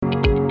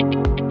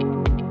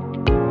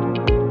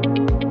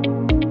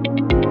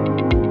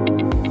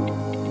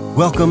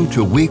Welcome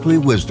to Weekly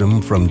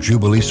Wisdom from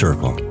Jubilee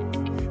Circle.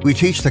 We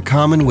teach the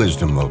common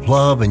wisdom of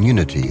love and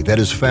unity that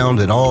is found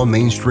in all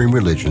mainstream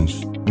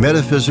religions,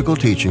 metaphysical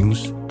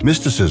teachings,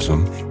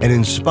 mysticism, and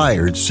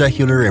inspired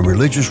secular and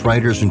religious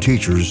writers and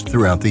teachers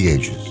throughout the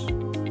ages.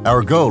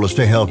 Our goal is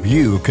to help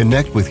you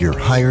connect with your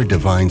higher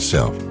divine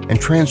self and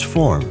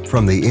transform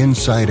from the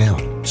inside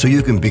out so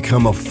you can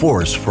become a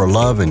force for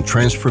love and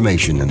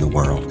transformation in the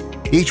world.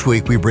 Each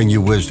week we bring you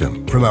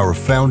wisdom from our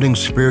founding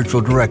spiritual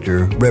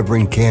director,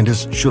 Reverend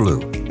Candace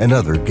Shalhoub, and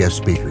other guest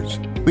speakers.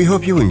 We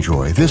hope you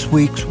enjoy this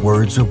week's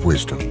Words of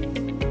Wisdom.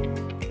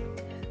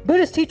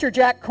 Buddhist teacher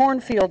Jack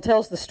Kornfield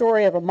tells the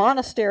story of a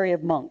monastery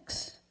of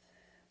monks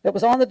that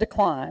was on the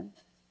decline.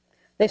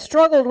 They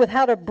struggled with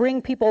how to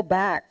bring people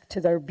back to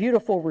their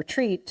beautiful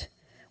retreat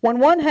when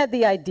one had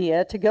the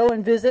idea to go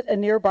and visit a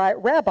nearby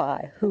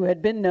rabbi who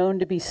had been known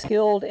to be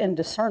skilled in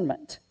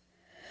discernment.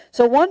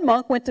 So one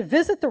monk went to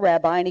visit the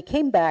rabbi, and he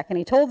came back and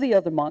he told the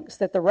other monks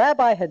that the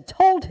rabbi had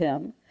told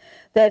him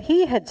that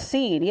he had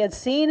seen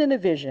in a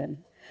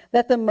vision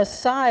that the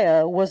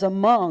Messiah was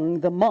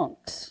among the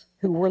monks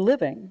who were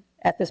living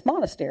at this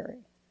monastery.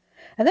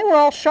 And they were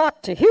all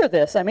shocked to hear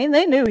this. I mean,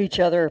 they knew each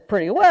other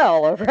pretty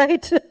well,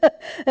 right?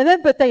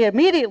 But they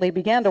immediately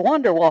began to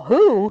wonder, well,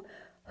 who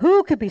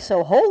could be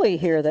so holy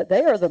here that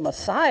they are the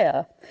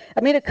Messiah?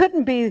 I mean, it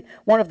couldn't be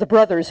one of the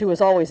brothers who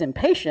was always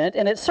impatient,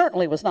 and it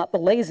certainly was not the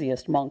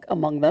laziest monk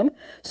among them.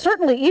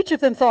 Certainly each of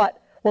them thought,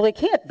 well, it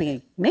can't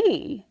be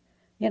me.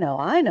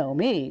 I know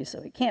me, so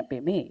it can't be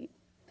me.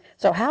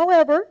 So,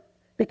 however,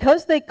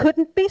 because they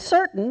couldn't be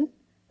certain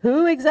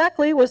who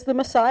exactly was the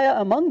Messiah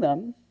among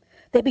them,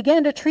 they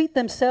began to treat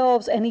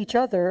themselves and each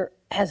other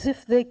as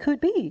if they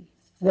could be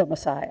the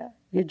Messiah.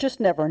 You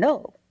just never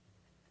know.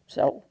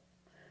 So,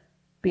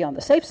 be on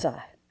the safe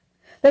side.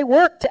 They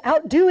worked to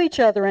outdo each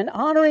other in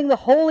honoring the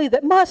holy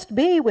that must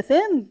be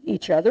within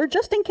each other,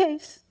 just in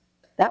case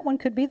that one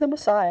could be the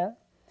Messiah.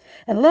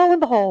 And lo and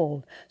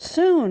behold,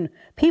 soon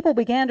people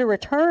began to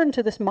return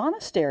to this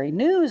monastery.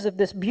 News of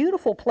this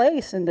beautiful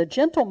place and the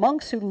gentle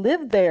monks who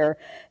lived there,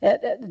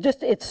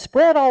 it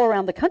spread all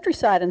around the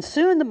countryside, and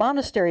soon the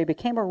monastery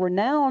became a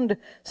renowned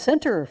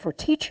center for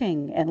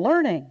teaching and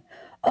learning,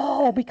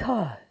 all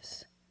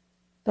because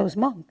those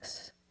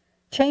monks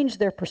changed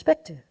their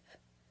perspective.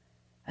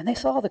 And they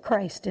saw the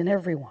Christ in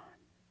everyone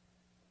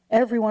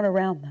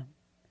around them.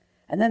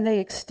 And then they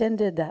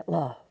extended that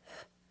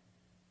love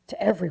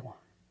to everyone.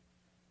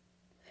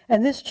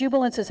 And this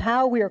jubilance is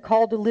how we are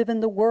called to live in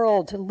the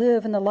world, to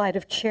live in the light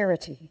of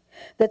charity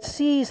that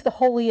sees the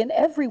holy in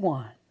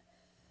everyone,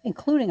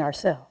 including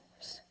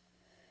ourselves.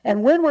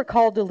 And when we're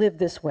called to live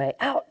this way,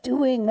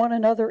 outdoing one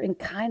another in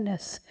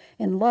kindness,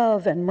 in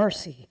love and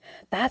mercy,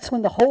 that's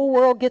when the whole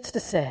world gets to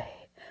say,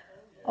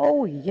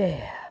 oh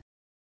yeah.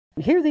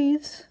 Hear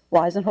these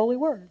wise and holy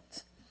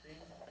words.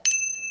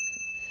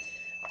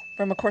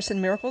 From A Course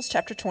in Miracles,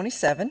 chapter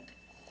 27.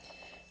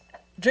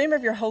 Dream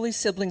of your holy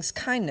siblings'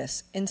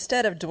 kindness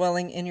instead of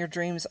dwelling in your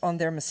dreams on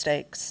their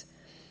mistakes.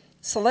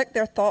 Select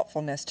their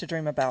thoughtfulness to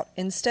dream about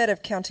instead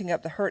of counting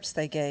up the hurts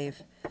they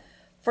gave.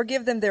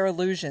 Forgive them their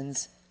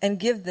illusions and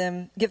give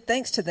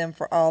thanks to them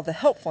for all the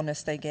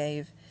helpfulness they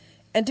gave.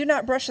 And do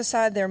not brush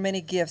aside their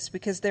many gifts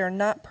because they are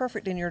not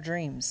perfect in your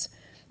dreams.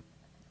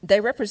 They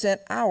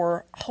represent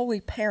our holy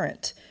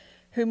parent,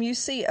 whom you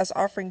see as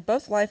offering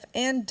both life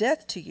and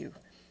death to you.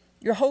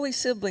 Your holy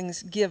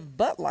siblings give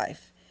but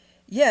life,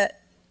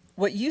 yet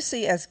what you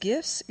see as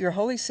gifts your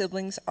holy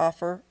siblings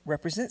offer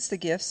represents the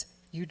gifts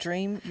you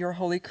dream your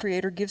holy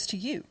Creator gives to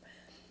you.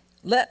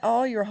 Let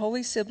all your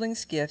holy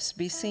siblings' gifts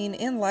be seen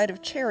in light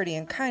of charity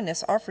and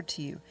kindness offered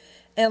to you,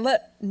 and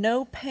let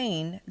no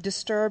pain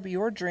disturb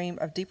your dream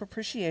of deep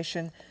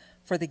appreciation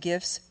for the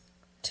gifts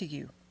to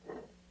you.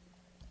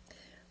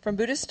 From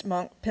Buddhist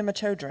monk Pema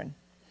Chodron.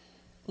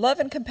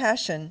 Love and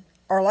compassion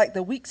are like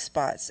the weak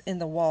spots in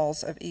the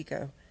walls of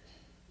ego.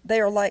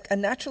 They are like a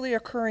naturally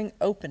occurring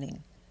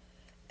opening,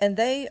 and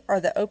they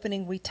are the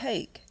opening we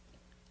take.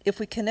 If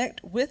we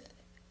connect with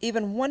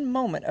even one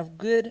moment of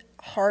good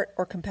heart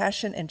or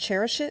compassion and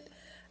cherish it,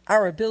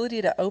 our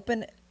ability to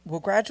open will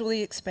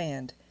gradually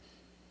expand.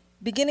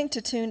 Beginning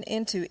to tune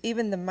into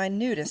even the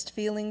minutest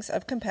feelings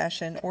of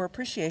compassion or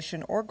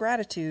appreciation or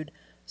gratitude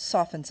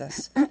softens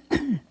us.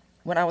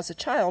 When I was a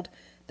child,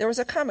 there was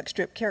a comic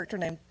strip character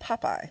named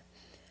Popeye.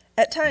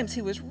 At times,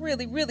 he was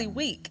really, really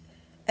weak,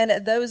 and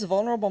at those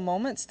vulnerable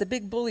moments, the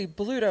big bully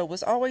Bluto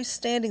was always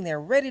standing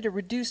there ready to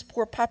reduce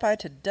poor Popeye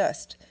to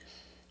dust.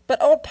 But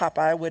old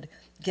Popeye would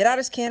get out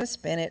his can of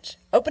spinach,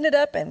 open it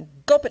up, and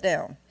gulp it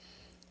down.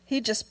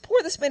 He'd just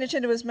pour the spinach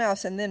into his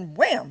mouth, and then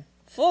wham!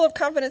 Full of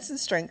confidence and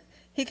strength,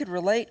 he could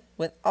relate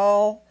with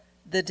all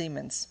the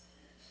demons.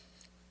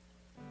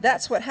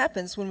 That's what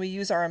happens when we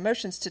use our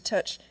emotions to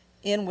touch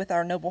in with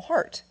our noble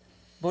heart.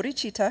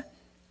 Bodhicitta,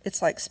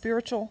 it's like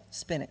spiritual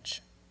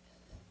spinach.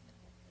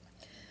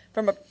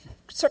 From A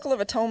Circle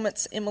of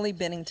Atonement's Emily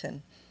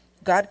Bennington.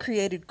 God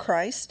created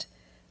Christ.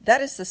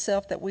 That is the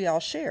self that we all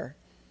share.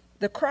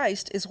 The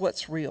Christ is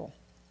what's real.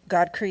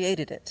 God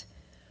created it.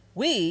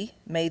 We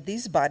made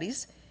these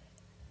bodies,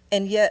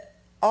 and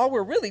yet All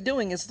we're really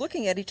doing is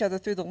looking at each other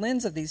through the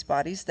lens of these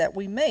bodies that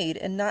we made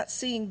and not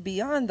seeing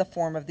beyond the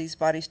form of these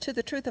bodies to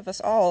the truth of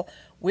us all,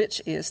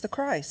 which is the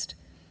Christ.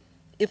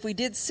 If we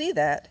did see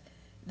that,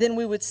 then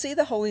we would see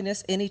the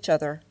holiness in each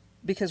other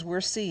because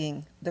we're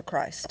seeing the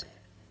Christ.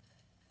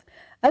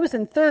 I was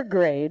in 3rd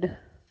grade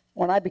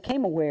when I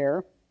became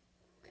aware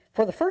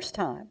for the first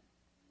time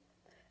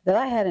that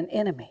I had an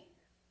enemy.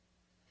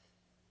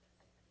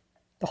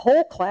 The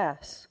whole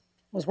class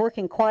was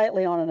working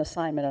quietly on an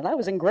assignment, and I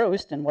was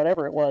engrossed in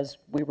whatever it was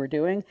we were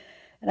doing,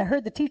 and I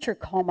heard the teacher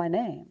call my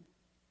name.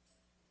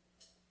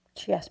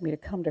 She asked me to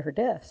come to her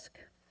desk.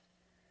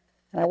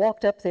 And I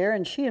walked up there,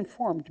 and she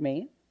informed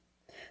me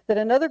that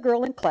another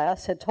girl in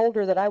class had told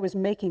her that I was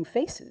making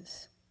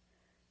faces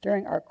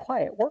during our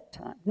quiet work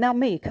time. Now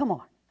me, come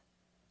on.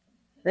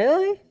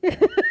 Really?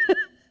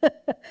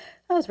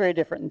 I was very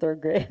different in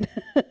 3rd grade.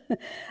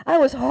 I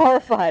was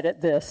horrified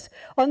at this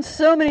on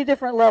so many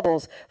different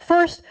levels.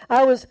 First,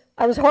 I was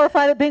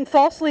horrified at being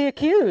falsely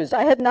accused.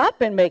 I had not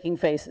been making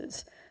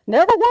faces.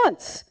 Never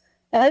once.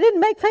 And I didn't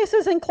make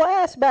faces in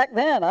class back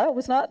then. I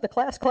was not the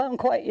class clown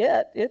quite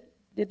yet. It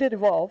did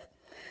evolve.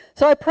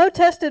 So I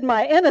protested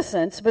my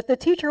innocence, but the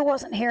teacher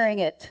wasn't hearing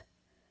it.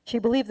 She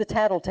believed the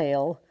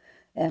tattletale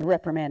and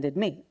reprimanded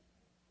me.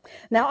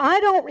 Now,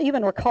 I don't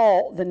even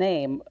recall the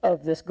name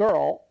of this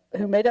girl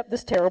who made up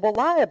this terrible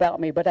lie about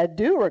me, but I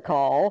do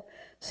recall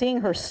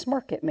seeing her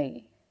smirk at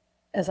me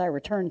as I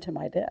returned to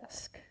my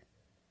desk.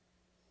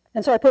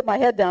 And so I put my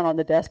head down on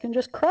the desk and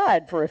just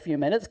cried for a few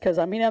minutes because,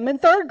 I'm in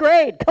 3rd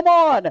grade, come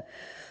on.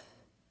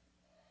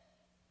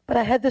 But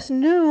I had this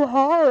new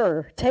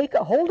horror take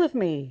a hold of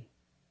me.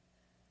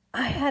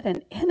 I had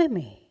an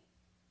enemy.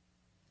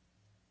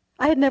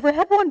 I had never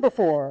had one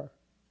before.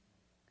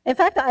 In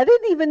fact, I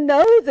didn't even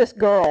know this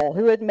girl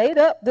who had made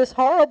up this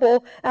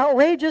horrible,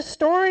 outrageous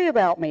story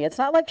about me. It's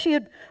not like she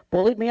had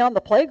bullied me on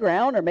the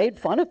playground or made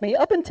fun of me.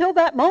 Up until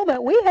that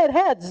moment, we had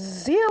had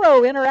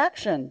 0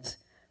 interactions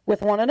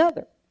with one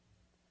another.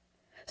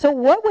 So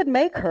what would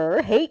make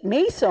her hate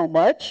me so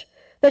much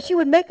that she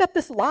would make up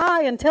this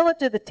lie and tell it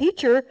to the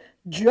teacher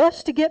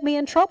just to get me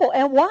in trouble?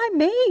 And why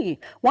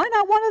me? Why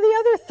not one of the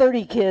other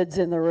 30 kids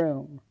in the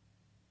room?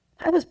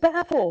 I was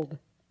baffled.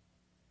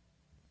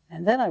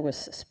 And then I was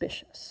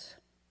suspicious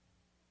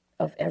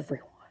of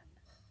everyone.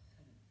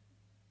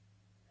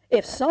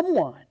 If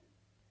someone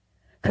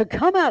could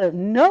come out of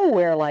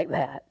nowhere like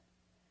that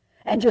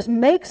and just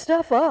make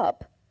stuff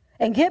up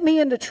and get me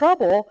into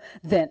trouble,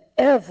 then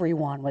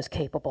everyone was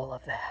capable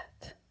of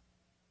that.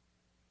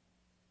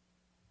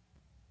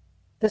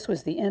 This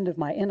was the end of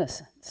my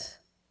innocence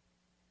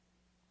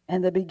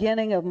and the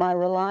beginning of my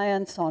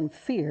reliance on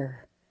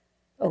fear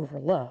over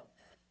love.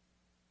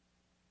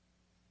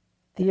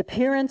 The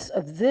appearance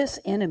of this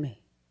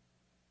enemy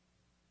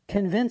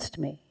convinced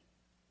me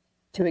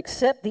to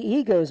accept the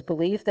ego's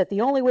belief that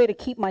the only way to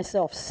keep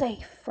myself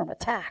safe from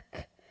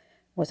attack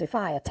was if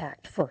I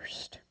attacked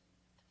first.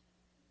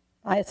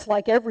 It's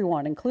like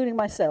everyone, including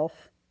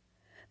myself,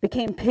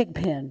 became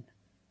Pigpen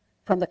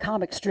from the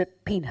comic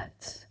strip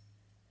Peanuts.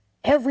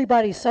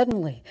 Everybody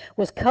suddenly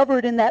was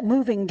covered in that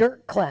moving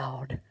dirt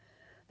cloud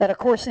that A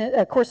Course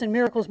in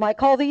Miracles might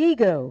call the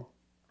ego.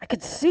 I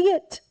could see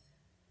it.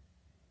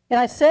 And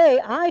I say,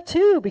 I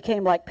too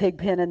became like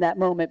Pigpen in that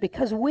moment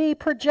because we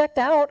project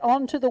out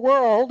onto the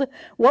world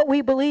what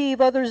we believe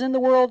others in the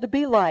world to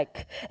be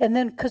like. And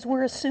then because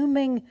we're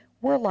assuming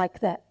we're like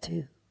that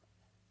too.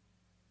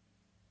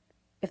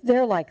 If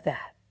they're like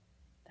that,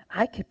 then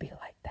I could be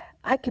like that.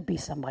 I could be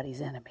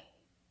somebody's enemy.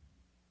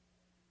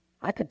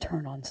 I could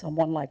turn on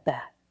someone like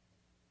that.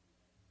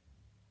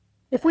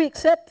 If we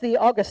accept the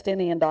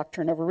Augustinian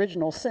doctrine of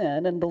original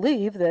sin and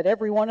believe that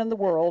everyone in the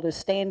world is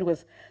stained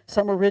with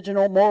some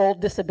original moral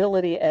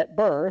disability at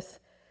birth,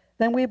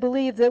 then we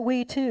believe that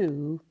we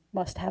too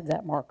must have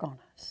that mark on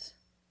us.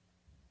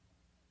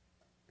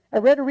 I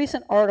read a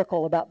recent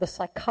article about the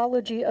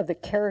psychology of the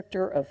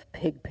character of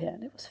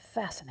Pigpen. It was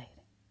fascinating.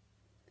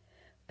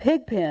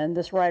 Pigpen,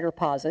 this writer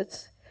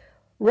posits,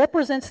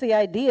 represents the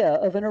idea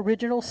of an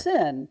original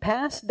sin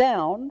passed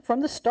down from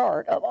the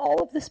start of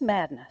all of this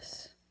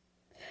madness.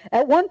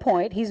 At one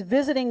point, he's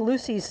visiting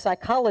Lucy's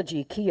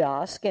psychology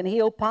kiosk, and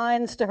he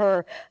opines to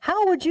her,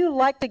 "How would you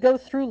like to go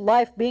through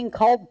life being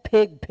called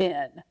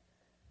Pigpen?"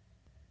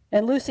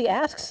 And Lucy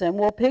asks him,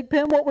 "Well,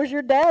 Pigpen, what was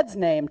your dad's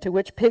name?" To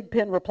which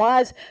Pigpen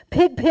replies,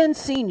 "Pigpen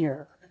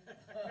Sr."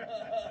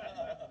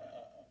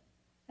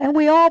 And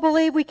we all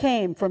believe we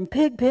came from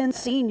Pigpen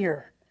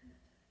Sr.,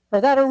 or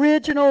that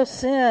original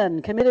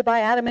sin committed by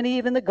Adam and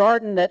Eve in the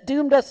garden that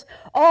doomed us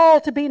all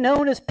to be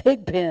known as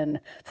Pigpen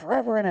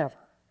forever and ever.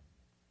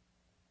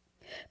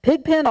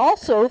 Pigpen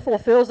also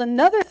fulfills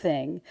another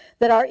thing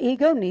that our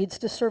ego needs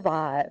to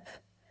survive,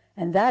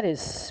 and that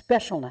is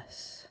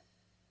specialness.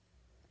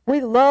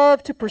 We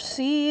love to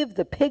perceive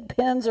the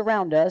Pigpens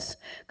around us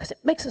because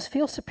it makes us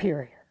feel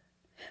superior.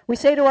 We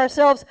say to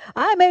ourselves,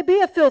 I may be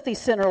a filthy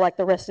sinner like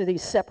the rest of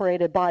these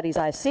separated bodies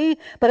I see,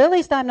 but at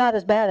least I'm not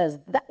as bad as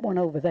that one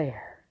over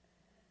there.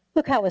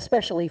 Look how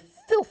especially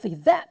filthy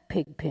that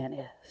Pigpen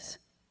is.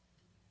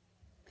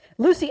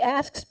 Lucy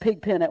asks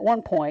Pigpen at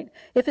one point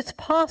if it's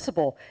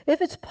possible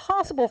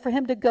for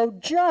him to go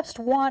just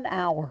 1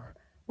 hour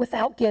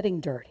without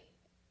getting dirty.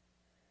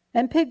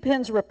 And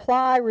Pigpen's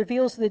reply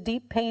reveals the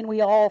deep pain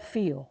we all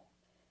feel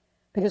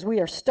because we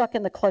are stuck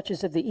in the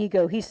clutches of the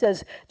ego. He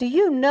says, do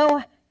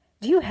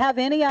you have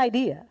any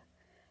idea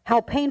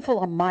how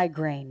painful a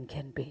migraine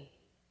can be?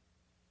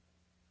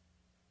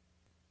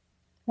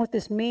 What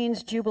this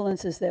means,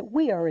 jubilants, is that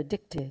we are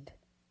addicted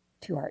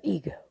to our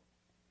ego.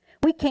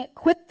 We can't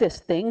quit this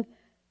thing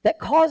that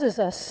causes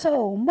us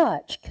so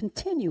much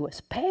continuous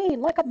pain,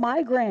 like a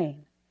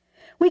migraine.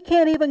 We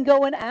can't even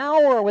go an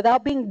hour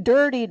without being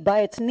dirtied by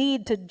its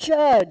need to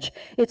judge,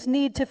 its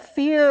need to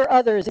fear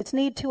others, its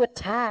need to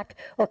attack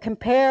or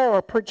compare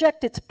or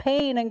project its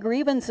pain and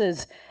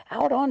grievances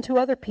out onto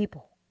other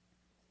people.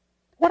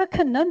 What a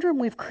conundrum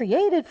we've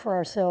created for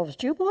ourselves,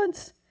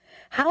 jubilants.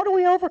 How do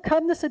we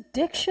overcome this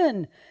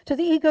addiction to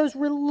the ego's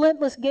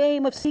relentless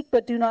game of seek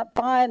but do not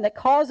find that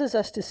causes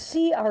us to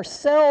see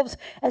ourselves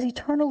as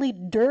eternally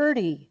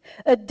dirty,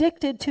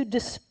 addicted to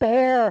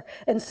despair,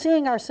 and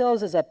seeing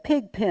ourselves as a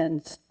pig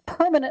pen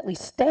permanently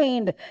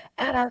stained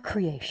at our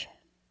creation?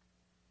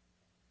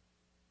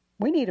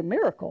 We need a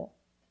miracle,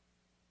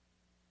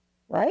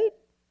 right?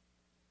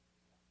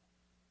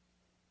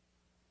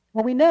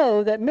 Well, we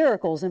know that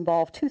miracles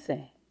involve two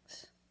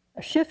things: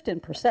 a shift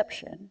in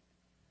perception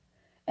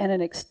and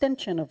an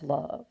extension of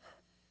love.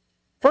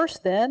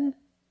 First, then,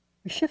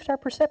 we shift our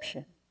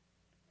perception.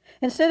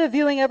 Instead of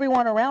viewing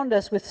everyone around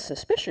us with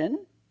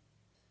suspicion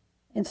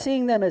and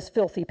seeing them as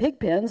filthy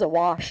pigpens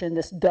awash in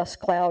this dust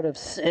cloud of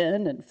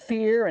sin and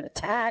fear and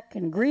attack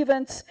and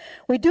grievance,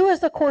 we do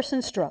as the Course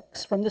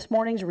instructs from this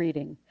morning's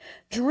reading.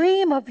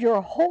 Dream of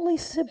your holy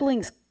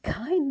siblings'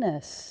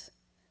 kindness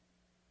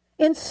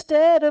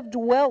instead of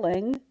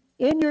dwelling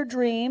in your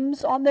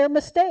dreams on their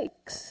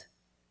mistakes.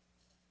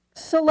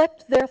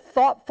 Select their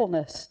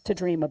thoughtfulness to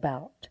dream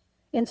about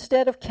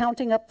instead of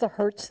counting up the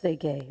hurts they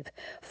gave.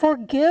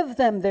 Forgive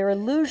them their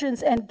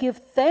illusions and give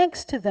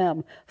thanks to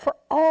them for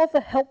all the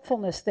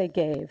helpfulness they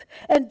gave.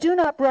 And do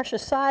not brush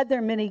aside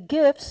their many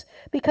gifts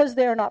because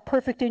they are not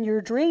perfect in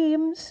your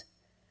dreams.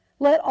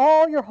 Let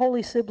all your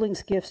holy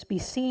siblings' gifts be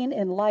seen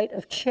in light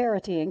of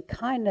charity and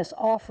kindness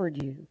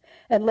offered you,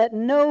 and let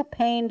no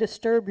pain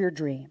disturb your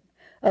dream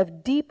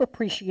of deep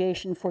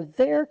appreciation for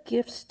their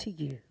gifts to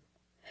you.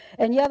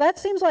 And yeah, that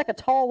seems like a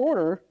tall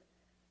order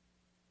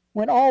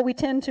when all we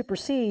tend to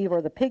perceive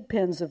are the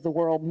pigpens of the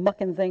world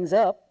mucking things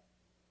up,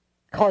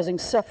 causing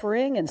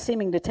suffering and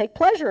seeming to take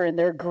pleasure in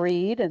their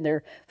greed and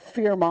their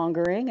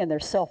fear-mongering and their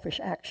selfish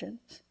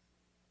actions.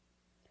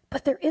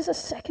 But there is a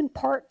second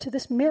part to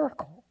this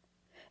miracle,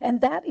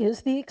 and that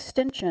is the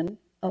extension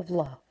of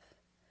love.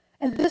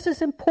 And this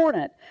is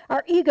important.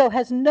 Our ego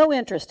has no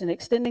interest in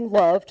extending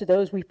love to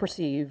those we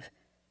perceive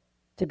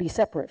to be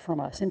separate from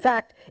us. In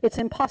fact, it's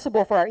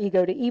impossible for our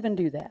ego to even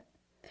do that.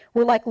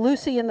 We're like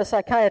Lucy in the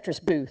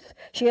psychiatrist's booth.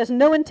 She has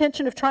no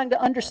intention of trying to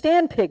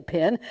understand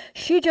Pigpen.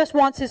 She just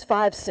wants his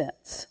 5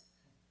 cents.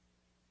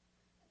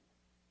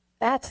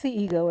 That's the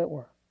ego at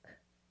work.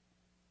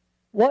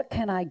 What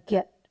can I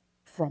get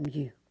from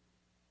you?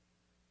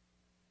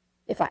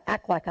 If I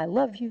act like I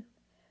love you,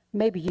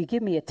 maybe you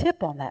give me a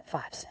tip on that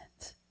 5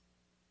 cents.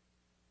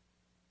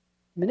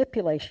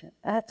 Manipulation.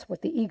 That's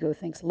what the ego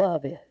thinks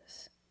love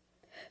is.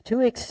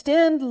 To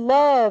extend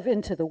love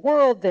into the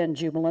world, then,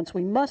 jubilants,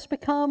 we must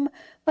become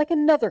like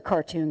another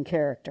cartoon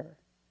character,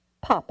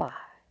 Popeye.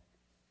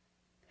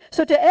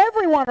 So to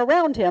everyone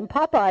around him,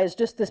 Popeye is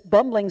just this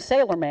bumbling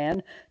sailor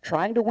man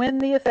trying to win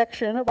the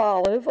affection of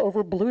Olive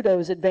over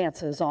Bluto's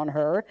advances on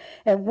her.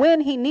 And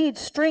when he needs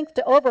strength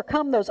to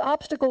overcome those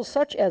obstacles,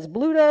 such as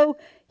Bluto,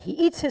 he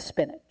eats his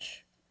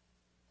spinach.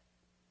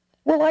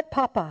 We're like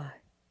Popeye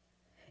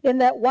in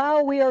that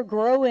while we are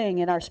growing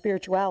in our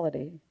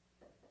spirituality,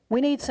 we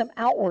need some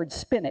outward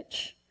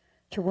spinach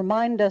to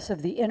remind us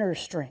of the inner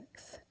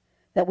strength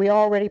that we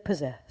already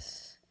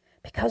possess,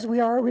 because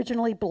we are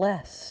originally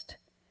blessed,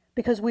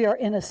 because we are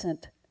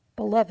innocent,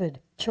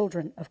 beloved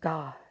children of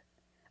God,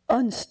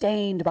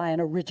 unstained by an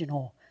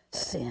original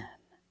sin.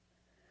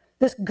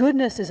 This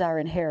goodness is our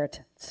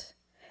inheritance,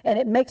 and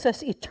it makes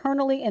us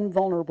eternally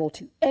invulnerable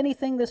to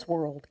anything this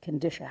world can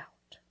dish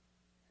out.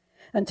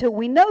 Until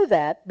we know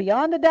that,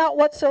 beyond a doubt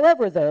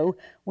whatsoever, though,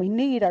 we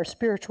need our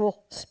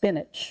spiritual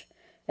spinach,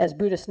 as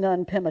Buddhist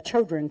nun Pema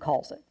Chodron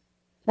calls it.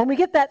 When we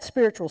get that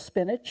spiritual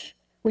spinach,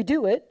 we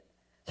do it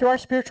through our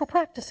spiritual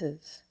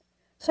practices,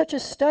 such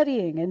as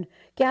studying and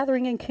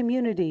gathering in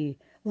community,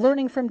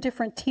 learning from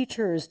different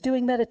teachers,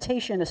 doing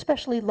meditation,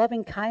 especially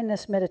loving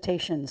kindness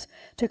meditations,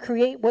 to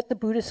create what the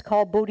Buddhists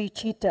call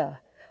bodhicitta,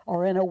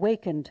 or an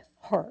awakened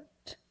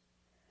heart.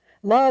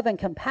 Love and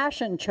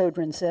compassion,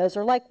 Chodron says,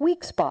 are like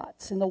weak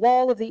spots in the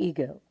wall of the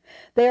ego.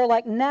 They are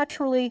like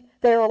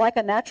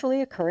a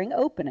naturally occurring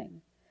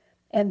opening.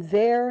 And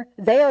they are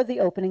the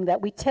opening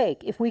that we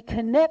take. If we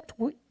connect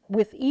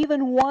with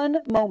even one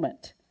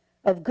moment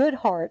of good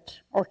heart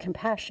or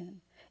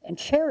compassion and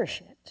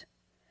cherish it,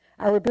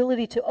 Our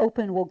ability to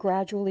open will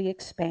gradually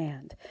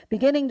expand,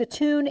 beginning to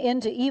tune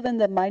into even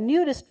the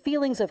minutest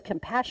feelings of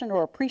compassion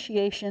or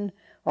appreciation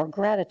or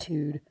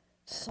gratitude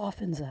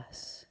softens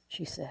us,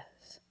 she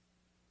says.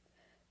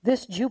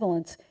 This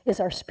jubilance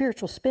is our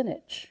spiritual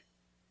spinach.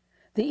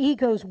 The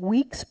ego's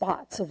weak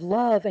spots of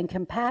love and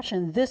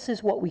compassion, this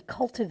is what we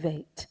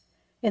cultivate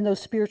in those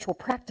spiritual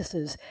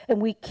practices,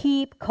 and we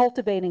keep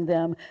cultivating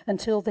them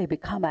until they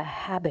become a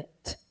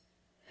habit,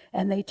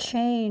 and they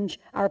change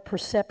our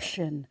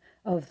perception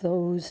of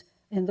those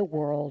in the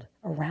world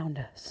around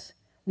us.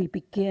 We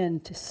begin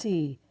to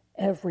see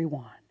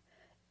everyone,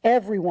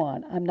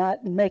 I'm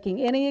not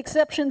making any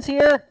exceptions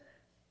here,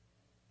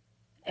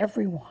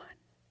 everyone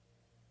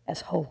as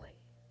holy.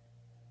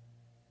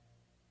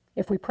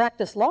 If we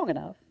practice long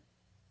enough,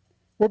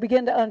 we'll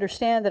begin to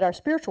understand that our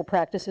spiritual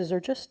practices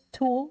are just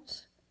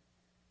tools.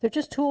 They're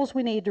just tools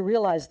we need to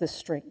realize this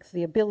strength,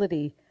 the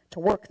ability to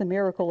work the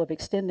miracle of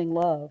extending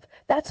love.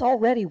 That's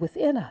already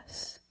within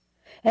us.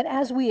 And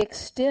as we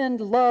extend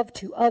love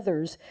to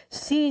others,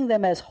 seeing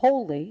them as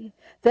holy,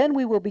 then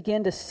we will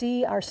begin to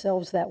see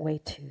ourselves that way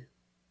too.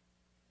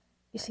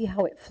 You see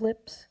how it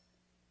flips?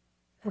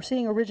 If we're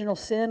seeing original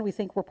sin, we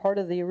think we're part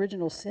of the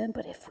original sin.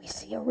 But if we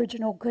see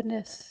original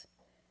goodness,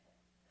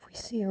 if we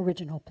see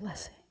original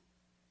blessing,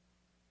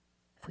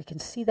 if we can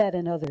see that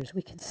in others,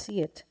 we can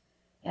see it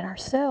in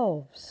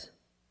ourselves.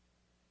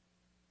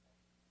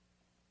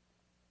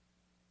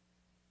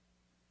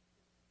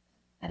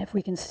 And if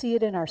we can see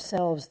it in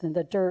ourselves, then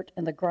the dirt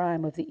and the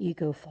grime of the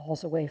ego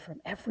falls away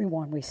from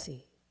everyone we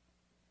see,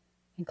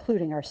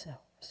 including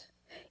ourselves.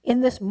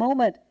 In this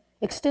moment,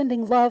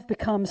 extending love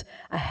becomes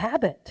a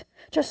habit,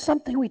 just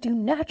something we do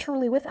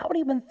naturally without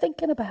even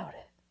thinking about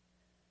it.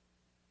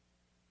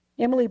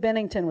 Emily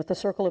Bennington with the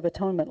Circle of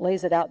Atonement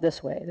lays it out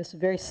this way. This is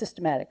very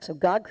systematic. So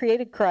God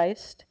created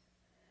Christ.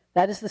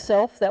 That is the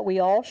self that we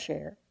all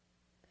share.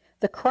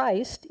 The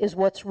Christ is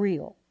what's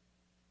real,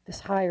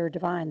 this higher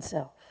divine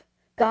self.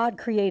 God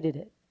created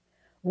it.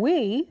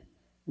 We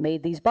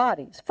made these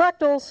bodies.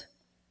 Fractals.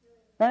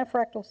 Right,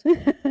 fractals?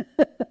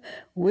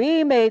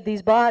 We made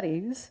these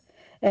bodies,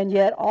 and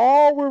yet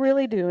all we're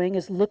really doing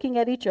is looking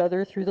at each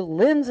other through the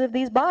lens of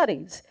these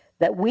bodies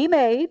that we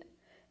made,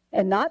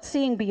 and not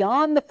seeing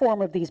beyond the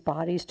form of these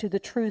bodies to the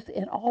truth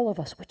in all of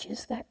us, which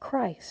is that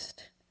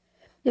Christ.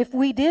 If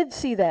we did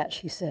see that,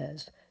 she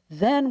says,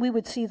 then we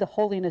would see the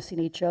holiness in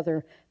each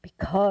other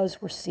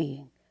because we're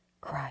seeing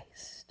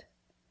Christ.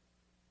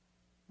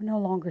 We're no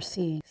longer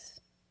seeing.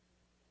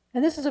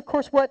 And this is, of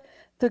course, what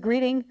the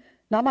greeting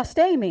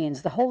Namaste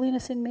means. The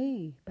holiness in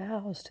me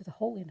bows to the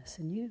holiness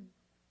in you.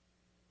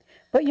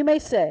 But you may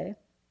say,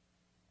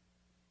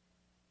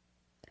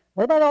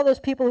 what about all those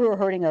people who are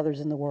hurting others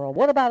in the world?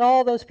 What about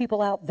all those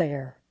people out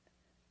there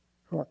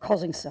who are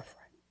causing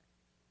suffering?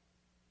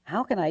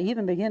 How can I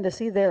even begin to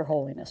see their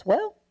holiness?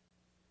 Well,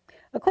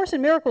 A Course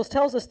in Miracles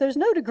tells us there's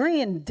no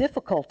degree in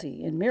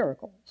difficulty in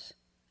miracles.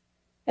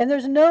 And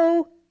there's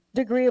no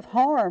degree of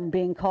harm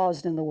being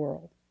caused in the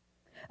world.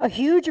 A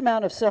huge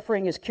amount of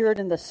suffering is cured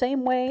in the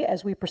same way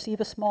as we perceive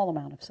a small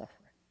amount of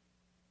suffering.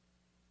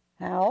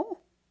 How?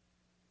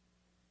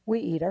 We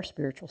eat our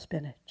spiritual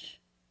spinach.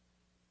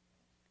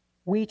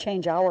 We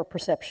change our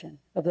perception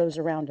of those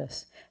around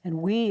us,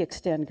 and we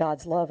extend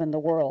God's love in the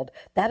world.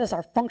 That is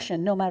our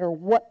function no matter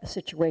what the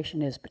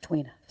situation is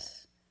between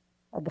us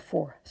or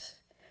before us,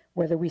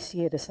 whether we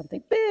see it as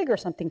something big or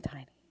something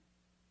tiny.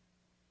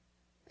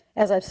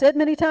 As I've said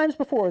many times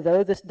before,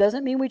 though, this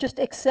doesn't mean we just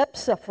accept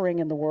suffering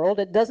in the world.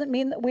 It doesn't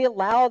mean that we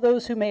allow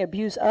those who may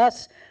abuse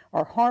us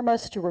or harm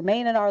us to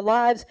remain in our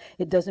lives.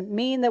 It doesn't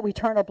mean that we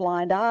turn a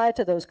blind eye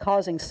to those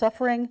causing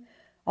suffering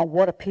on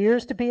what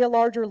appears to be a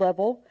larger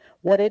level.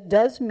 What it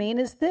does mean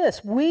is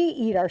this: we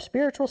eat our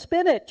spiritual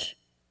spinach.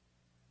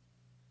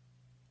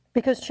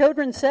 Because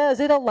Chodron says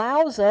it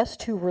allows us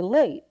to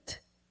relate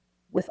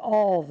with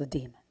all the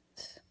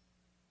demons.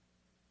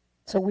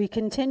 So we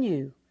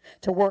continue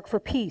to work for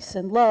peace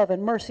and love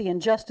and mercy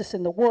and justice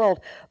in the world,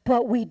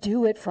 but we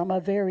do it from a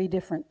very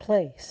different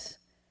place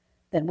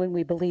than when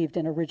we believed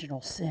in original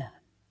sin.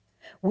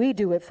 We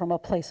do it from a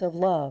place of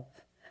love,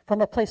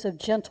 from a place of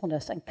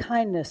gentleness and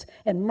kindness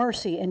and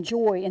mercy and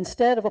joy,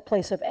 instead of a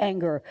place of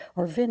anger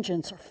or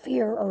vengeance or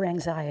fear or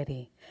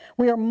anxiety.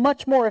 We are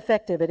much more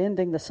effective at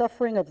ending the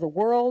suffering of the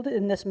world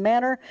in this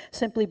manner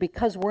simply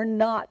because we're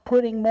not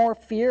putting more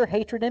fear,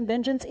 hatred, and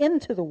vengeance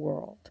into the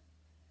world.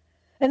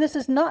 And this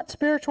is not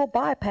spiritual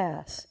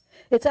bypass.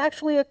 It's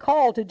actually a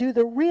call to do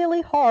the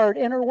really hard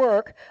inner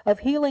work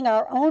of healing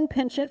our own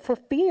penchant for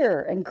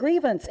fear and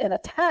grievance and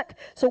attack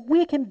so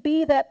we can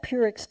be that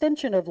pure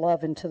extension of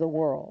love into the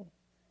world.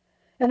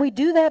 And we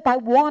do that by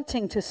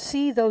wanting to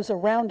see those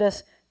around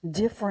us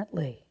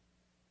differently.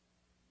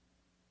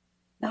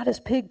 Not as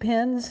pig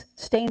pens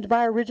stained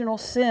by original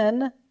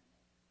sin,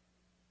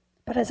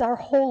 but as our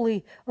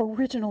holy,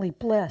 originally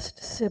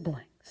blessed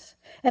siblings.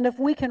 And if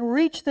we can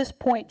reach this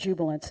point,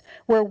 jubilants,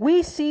 where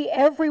we see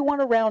everyone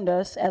around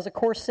us, as the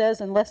Course says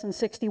in Lesson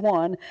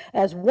 61,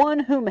 as one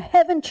whom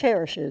heaven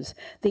cherishes,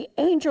 the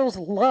angels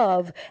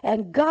love,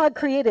 and God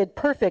created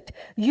perfect,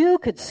 you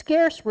could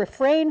scarce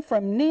refrain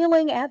from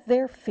kneeling at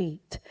their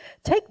feet.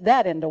 Take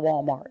that into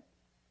Walmart.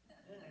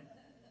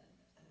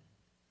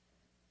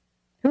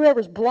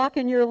 Whoever's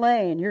blocking your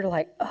lane, you're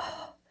like,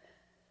 oh,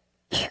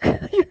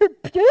 you're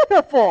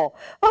beautiful.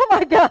 Oh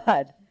my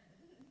God.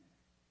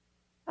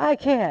 I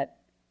can't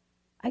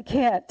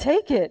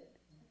take it.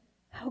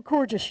 How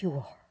gorgeous you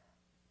are.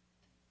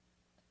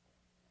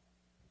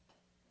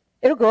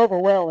 It'll go over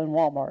well in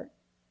Walmart.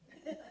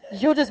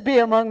 You'll just be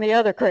among the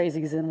other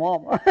crazies in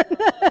Walmart.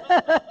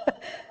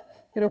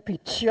 It'll be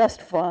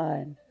just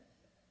fine.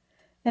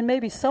 And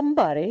maybe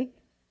somebody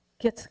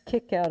gets a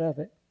kick out of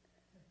it.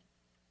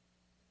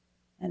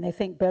 And they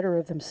think better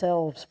of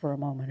themselves for a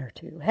moment or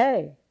two.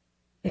 Hey,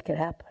 it could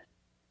happen.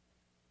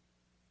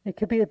 It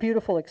could be a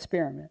beautiful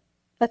experiment.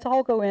 Let's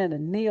all go in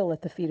and kneel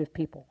at the feet of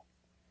people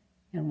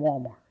in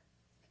Walmart.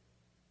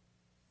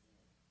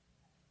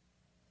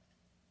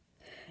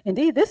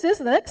 Indeed, this is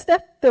the next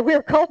step that we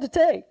are called to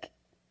take.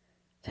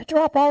 To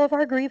drop all of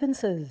our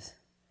grievances,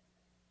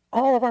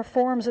 all of our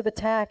forms of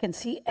attack, and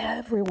see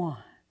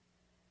everyone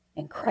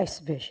in Christ's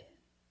vision.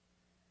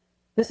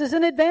 This is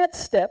an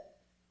advanced step,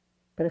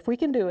 but if we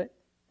can do it,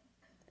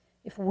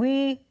 if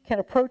we can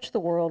approach the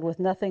world with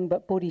nothing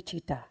but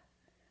bodhicitta,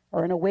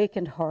 or an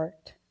awakened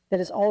heart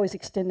that is always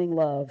extending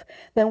love,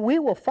 then we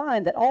will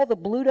find that all the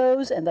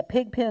Blutos and the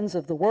pigpens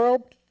of the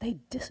world, they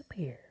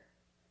disappear.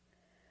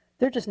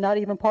 They're just not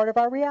even part of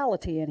our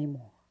reality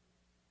anymore.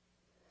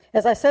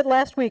 As I said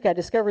last week, I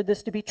discovered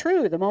this to be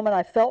true the moment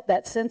I felt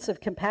that sense of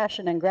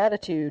compassion and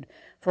gratitude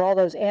for all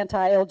those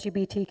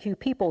anti-LGBTQ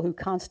people who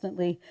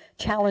constantly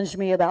challenged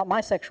me about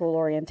my sexual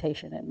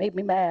orientation. It made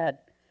me mad.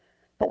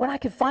 But when I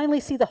could finally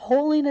see the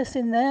holiness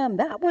in them,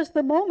 that was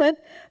the moment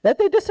that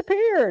they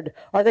disappeared.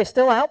 Are they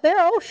still out there?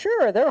 Oh,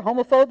 sure, there are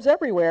homophobes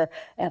everywhere.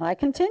 And I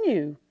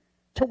continue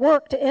to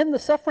work to end the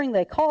suffering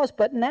they cause,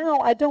 but now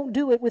I don't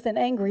do it with an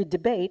angry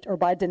debate or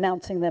by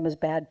denouncing them as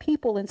bad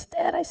people.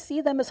 Instead, I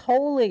see them as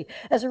holy,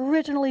 as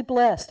originally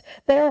blessed.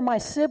 They are my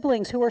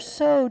siblings who are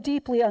so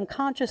deeply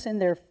unconscious in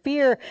their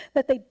fear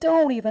that they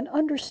don't even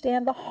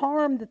understand the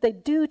harm that they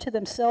do to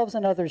themselves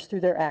and others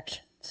through their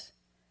actions.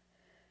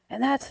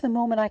 And that's the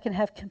moment I can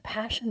have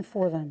compassion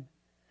for them.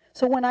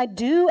 So when I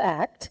do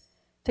act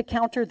to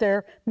counter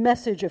their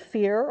message of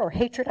fear or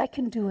hatred, I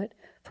can do it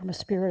from a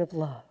spirit of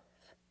love.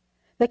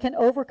 They can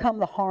overcome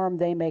the harm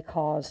they may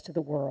cause to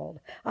the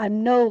world.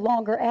 I'm no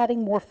longer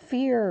adding more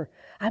fear.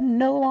 I'm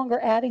no longer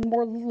adding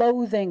more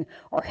loathing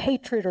or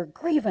hatred or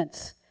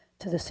grievance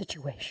to the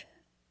situation.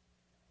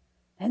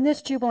 And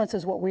this jubilance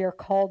is what we are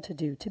called to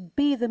do, to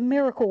be the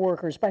miracle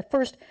workers by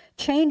first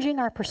changing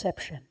our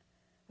perception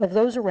of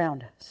those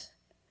around us,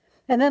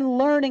 and then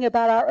learning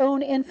about our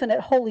own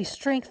infinite holy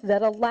strength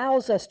that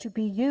allows us to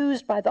be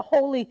used by the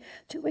holy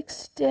to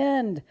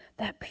extend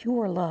that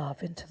pure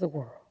love into the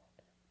world.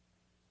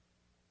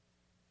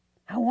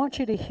 I want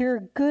you to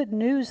hear good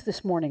news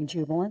this morning,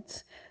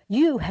 jubilants.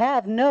 You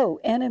have no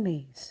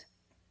enemies.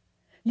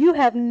 You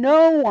have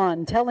no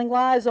one telling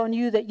lies on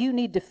you that you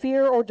need to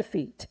fear or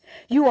defeat.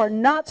 You are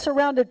not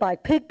surrounded by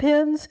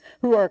pigpens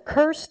who are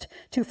cursed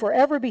to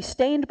forever be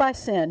stained by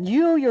sin.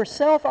 You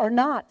yourself are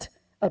not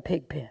a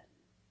pigpen.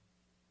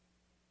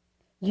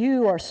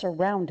 You are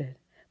surrounded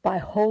by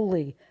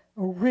holy,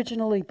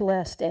 originally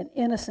blessed, and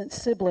innocent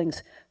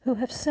siblings who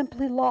have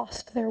simply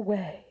lost their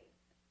way.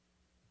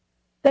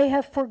 They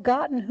have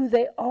forgotten who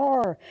they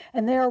are,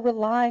 and they are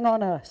relying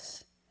on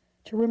us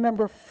to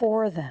remember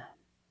for them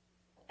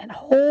and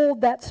hold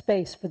that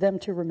space for them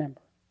to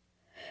remember.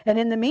 And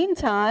in the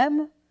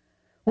meantime,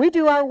 we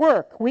do our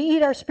work. We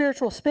eat our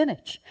spiritual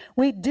spinach.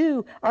 We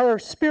do our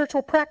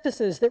spiritual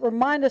practices that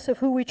remind us of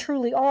who we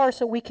truly are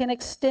so we can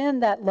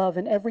extend that love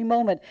in every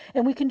moment.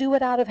 And we can do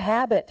it out of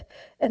habit.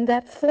 And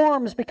that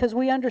forms because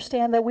we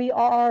understand that we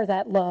are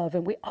that love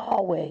and we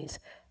always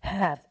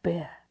have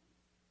been.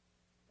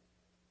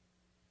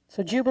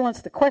 So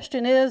jubilants, the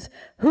question is,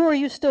 who are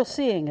you still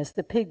seeing as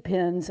the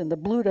pigpens and the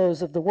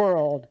Blutos of the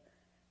world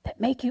that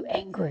make you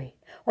angry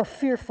or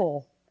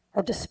fearful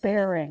or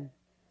despairing?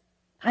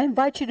 I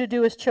invite you to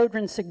do as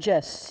children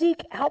suggest.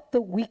 Seek out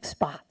the weak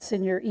spots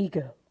in your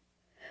ego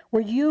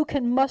where you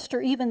can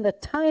muster even the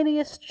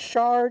tiniest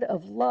shard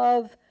of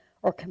love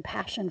or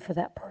compassion for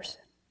that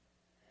person.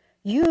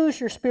 Use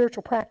your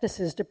spiritual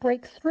practices to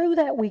break through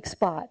that weak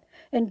spot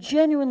and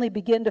genuinely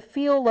begin to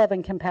feel love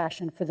and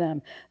compassion for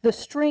them. The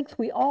strength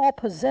we all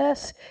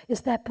possess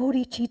is that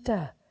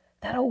bodhicitta,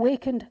 that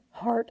awakened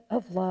heart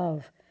of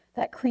love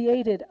that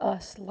created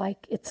us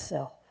like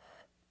itself.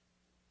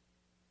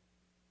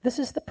 This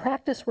is the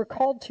practice we're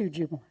called to,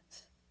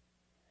 jubilants.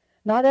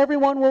 Not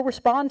everyone will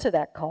respond to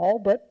that call,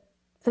 but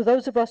for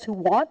those of us who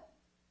want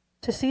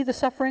to see the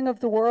suffering of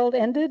the world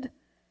ended,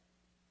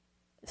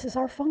 this is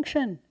our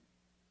function,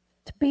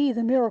 to be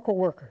the miracle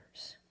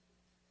workers.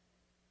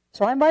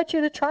 So I invite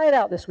you to try it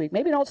out this week.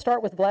 Maybe don't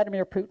start with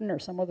Vladimir Putin or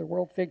some other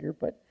world figure,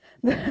 but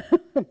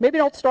maybe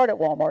don't start at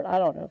Walmart. I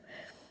don't know.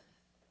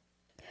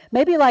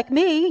 Maybe like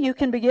me, you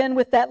can begin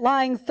with that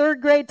lying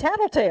third grade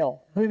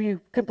tattletale, whom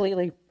you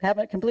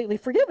haven't completely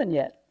forgiven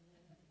yet.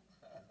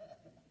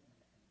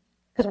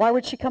 Because why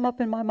would she come up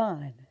in my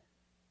mind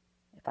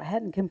if I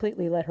hadn't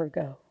completely let her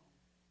go?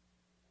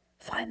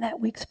 Find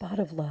that weak spot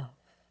of love.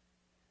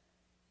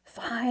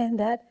 Find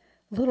that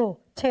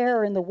little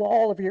tear in the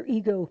wall of your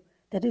ego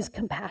that is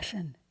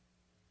compassion,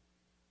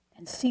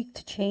 and seek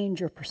to change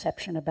your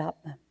perception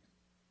about them.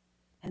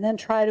 And then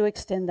try to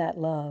extend that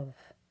love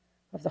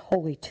of the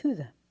holy to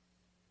them.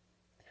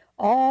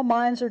 All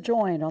minds are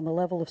joined on the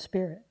level of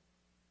spirit.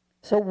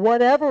 So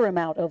whatever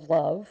amount of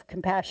love,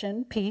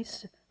 compassion,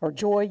 peace, or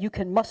joy you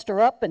can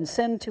muster up and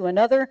send to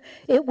another,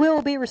 it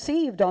will be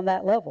received on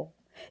that level.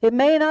 It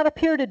may not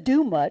appear to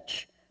do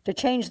much to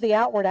change the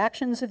outward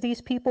actions of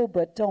these people,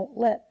 but don't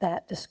let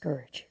that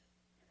discourage you.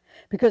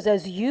 Because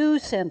as you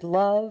send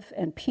love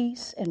and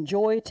peace and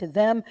joy to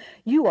them,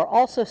 you are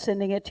also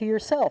sending it to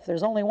yourself.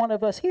 There's only one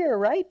of us here,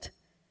 right?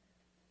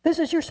 This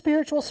is your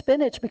spiritual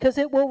spinach, because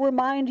it will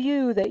remind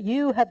you that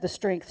you have the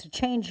strength to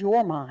change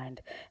your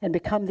mind and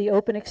become the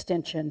open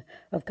extension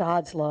of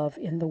God's love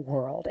in the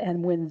world.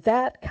 And when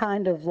that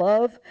kind of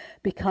love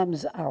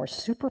becomes our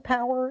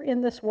superpower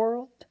in this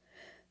world,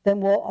 then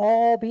we'll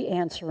all be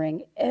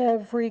answering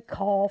every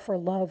call for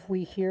love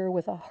we hear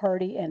with a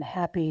hearty and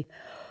happy,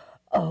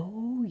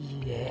 "Oh,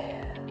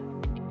 yeah."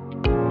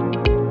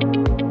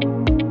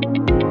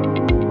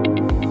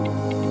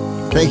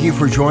 Thank you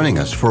for joining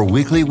us for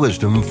Weekly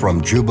Wisdom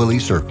from Jubilee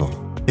Circle.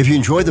 If you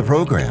enjoyed the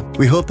program,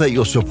 we hope that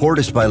you'll support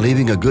us by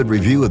leaving a good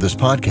review of this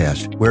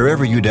podcast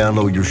wherever you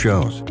download your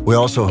shows. We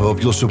also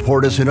hope you'll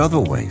support us in other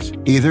ways,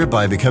 either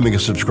by becoming a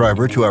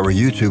subscriber to our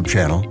YouTube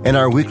channel and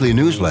our weekly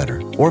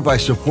newsletter, or by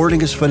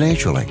supporting us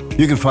financially.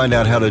 You can find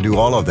out how to do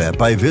all of that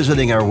by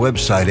visiting our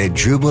website at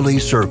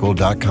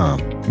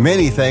jubileecircle.com.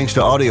 Many thanks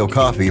to Audio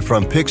Coffee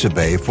from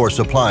Pixabay for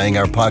supplying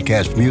our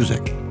podcast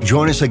music.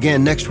 Join us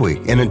again next week,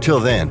 and until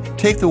then,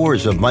 take the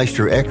words of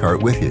Meister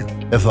Eckhart with you.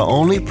 If the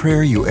only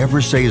prayer you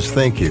ever say is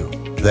thank you,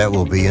 that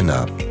will be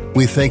enough.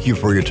 We thank you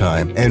for your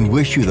time and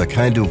wish you the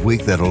kind of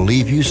week that'll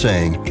leave you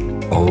saying,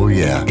 "Oh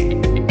yeah."